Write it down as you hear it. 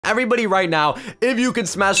everybody right now, if you could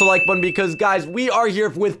smash the like button, because guys, we are here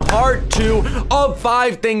with part 2 of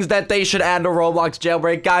 5 things that they should add to Roblox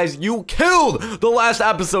Jailbreak. Guys, you killed the last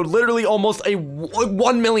episode, literally almost a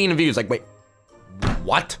 1 million views. Like, wait,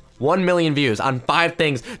 what? 1 million views on 5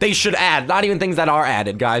 things they should add, not even things that are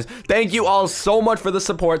added, guys. Thank you all so much for the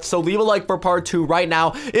support. So leave a like for part 2 right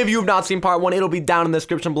now. If you have not seen part 1, it'll be down in the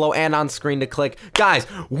description below and on screen to click. Guys,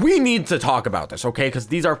 we need to talk about this, okay? Because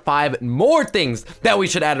these are 5 more things that we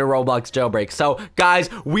should add to Roblox Jailbreak. So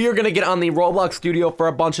guys, we are gonna get on the Roblox studio for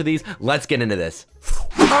a bunch of these. Let's get into this.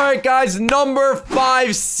 Alright guys, number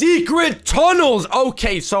 5, secret tunnels.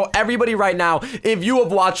 Okay, so everybody right now, if you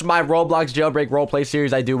have watched my Roblox Jailbreak roleplay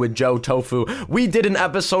series I do with Joe Tofu, we did an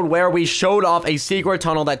episode where we showed off a secret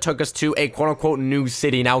tunnel that took us to a quote-unquote new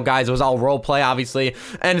city. Now guys, it was all roleplay obviously,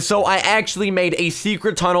 and so I actually made a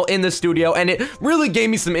secret tunnel in the studio, and it really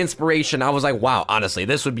gave me some inspiration. I was like, wow, honestly,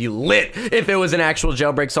 this would be lit if it was an actual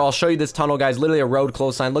jailbreak. So I'll show you this tunnel, guys. Literally a road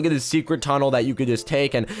close sign. Look at this secret tunnel that you could just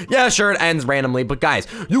take, and yeah, sure, it ends randomly, but guys,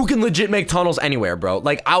 you can legit make tunnels anywhere, bro,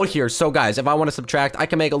 like out here. So guys, if I want to subtract, I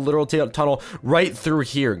can make a literal tunnel right through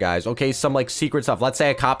here, guys. Okay, some like secret stuff. Let's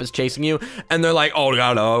say a cop is chasing you and they're like, oh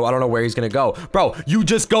god, no, I don't know where he's gonna go, bro. You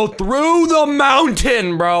just go through the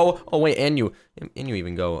mountain, bro. Oh wait, and you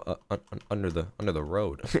even go under the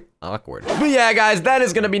road. Awkward. But yeah, guys, that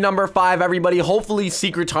is gonna be number 5, everybody. Hopefully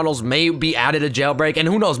secret tunnels may be added to Jailbreak, and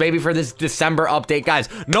who knows, maybe for this December update. Guys,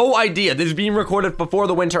 no idea. This is being recorded before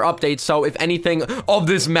the winter update, so if anything of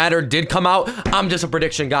this matter did come out, I'm just a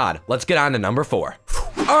prediction god. Let's get on to number 4.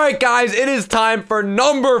 All right, guys, it is time for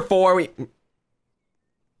number 4.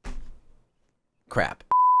 Crap.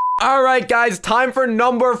 All right, guys, time for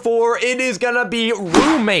number 4. It is gonna be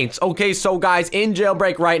roommates. Okay, so guys, in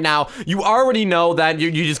Jailbreak right now, you already know that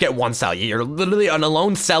you just get one cell. You're literally an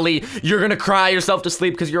alone cellie. You're gonna cry yourself to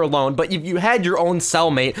sleep because you're alone. But if you had your own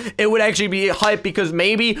cellmate, it would actually be hype, because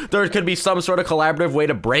maybe there could be some sort of collaborative way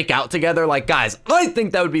to break out together. Like, guys, I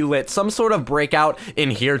think that would be lit. Some sort of breakout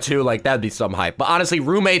in here too. Like, that'd be some hype. But honestly,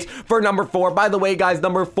 roommates for number 4. By the way, guys,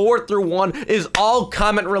 number 4 through 1 is all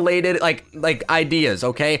comment related, like ideas,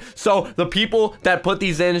 okay? So the people that put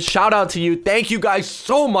these in, shout out to you. Thank you guys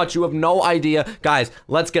so much. You have no idea. Guys,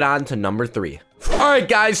 let's get on to number 3. Alright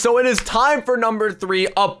guys, so it is time for number 3,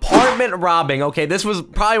 apartment robbing. Okay, this was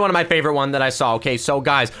probably one of my favorite ones that I saw. Okay, so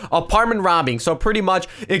guys, apartment robbing. So pretty much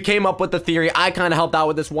it came up with the theory. I kind of helped out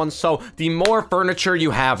with this one. So the more furniture you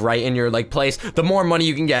have right in your like place, the more money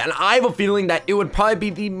you can get. And I have a feeling that it would probably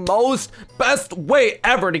be the best way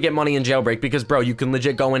ever to get money in Jailbreak, because bro, you can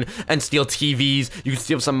legit go in and steal TVs, you can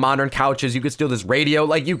steal some modern couches, you can steal this radio,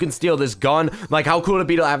 like you can steal this gun. Like, how cool would it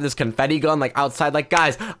be to have this confetti gun like outside? Like,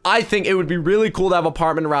 guys, I think it would be really cool to have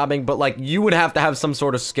apartment robbing, but like you would have to have some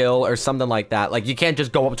sort of skill or something like that. Like, you can't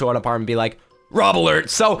just go up to an apartment and be like, rob alert.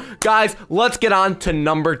 So guys, let's get on to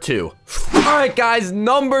number 2. All right guys,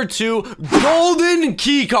 number 2, golden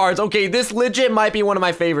key cards. Okay, this legit might be one of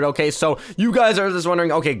my favorite. Okay, so you guys are just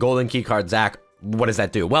wondering, okay, golden key card, Zach, what does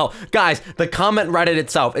that do? Well, guys, the comment Reddit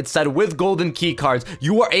itself, it said with golden key cards,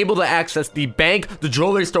 you are able to access the bank, the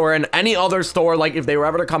jewelry store, and any other store, like if they were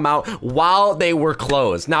ever to come out while they were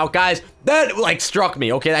closed. Now, guys, that like struck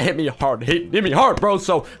me. Okay, that hit me hard. Hit me hard, bro.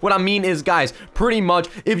 So what I mean is, guys, pretty much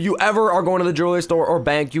if you ever are going to the jewelry store or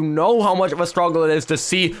bank, you know how much of a struggle it is to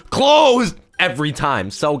see closed every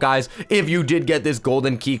time. So guys, if you did get this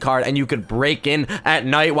golden key card and you could break in at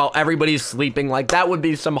night while everybody's sleeping, like that would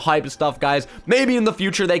be some hype stuff, guys. Maybe in the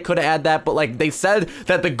future they could add that, but like they said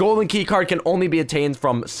that the golden key card can only be attained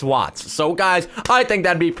from SWATs. So guys, I think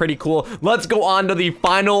that'd be pretty cool. Let's go on to the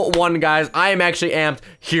final one, guys. I am actually amped.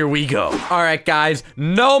 Here we go. All right, guys,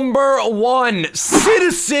 number 1,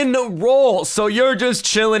 citizen role. So you're just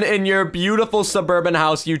chilling in your beautiful suburban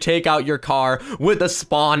house. You take out your car with a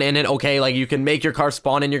spawn in it. Okay, like you can make your car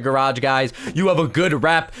spawn in your garage, guys. You have a good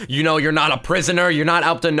rep. You know, you're not a prisoner. You're not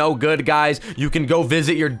up to no good, guys. You can go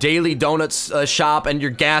visit your daily donuts shop and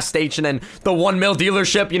your gas station and the 1 mil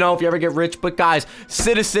dealership, you know, if you ever get rich. But guys,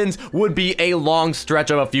 citizens would be a long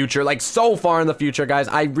stretch of a future, like so far in the future, guys.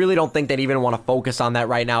 I really don't think they'd even want to focus on that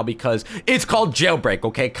right now, because it's called Jailbreak,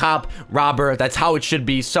 okay? Cop, robber, that's how it should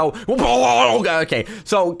be. So, okay.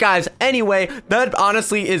 So, guys, anyway, that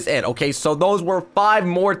honestly is it, okay? So, those were 5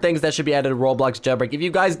 more things that should be added to Roblox Jailbreak. If you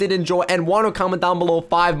guys did enjoy and want to comment down below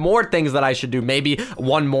 5 more things that I should do, maybe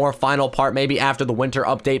one more final part, maybe after the winter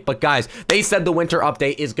update. But guys, they said the winter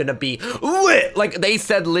update is gonna be lit. Like, they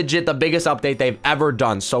said legit the biggest update they've ever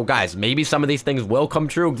done. So guys, maybe some of these things will come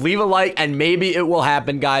true. Leave a like and maybe it will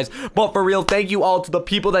happen, guys. But for real, thank you all to the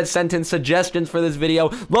people that sent in suggestions for this video.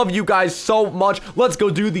 Love you guys so much. Let's go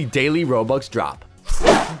do the daily Robux drop.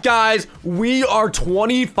 Guys, we are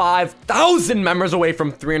 25,000 members away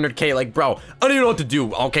from 300K. Like, bro, I don't even know what to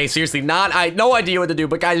do. Okay, seriously, no idea what to do.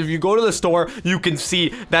 But guys, if you go to the store, you can see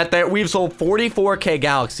that we've sold 44K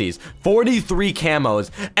galaxies, 43 camos,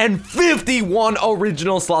 and 51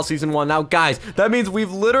 original Sloth Season 1. Now, guys, that means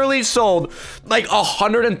we've literally sold like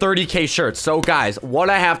 130K shirts. So, guys, what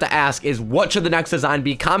I have to ask is, what should the next design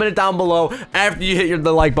be? Comment it down below after you hit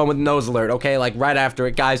the like button with nose alert, okay? Like, right after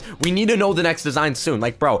it, guys. We need to know the next design soon.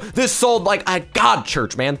 Like, bro, this sold like a god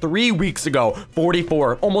church, man. 3 weeks ago,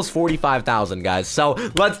 44, almost 45,000, guys. So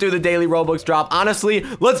let's do the daily Robux drop. Honestly,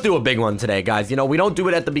 let's do a big one today, guys. You know, we don't do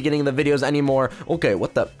it at the beginning of the videos anymore. Okay,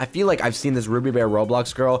 what the? I feel like I've seen this Ruby Bear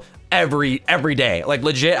Roblox girl every day. Like,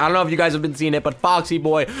 legit, I don't know if you guys have been seeing it, but Foxy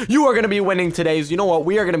boy, you are gonna be winning today's. You know what?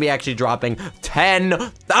 We are gonna be actually dropping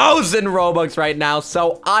 10,000 Robux right now.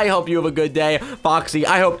 So I hope you have a good day. Foxy,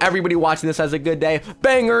 I hope everybody watching this has a good day.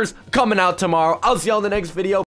 Bangers coming out tomorrow. I'll see y'all in the next video.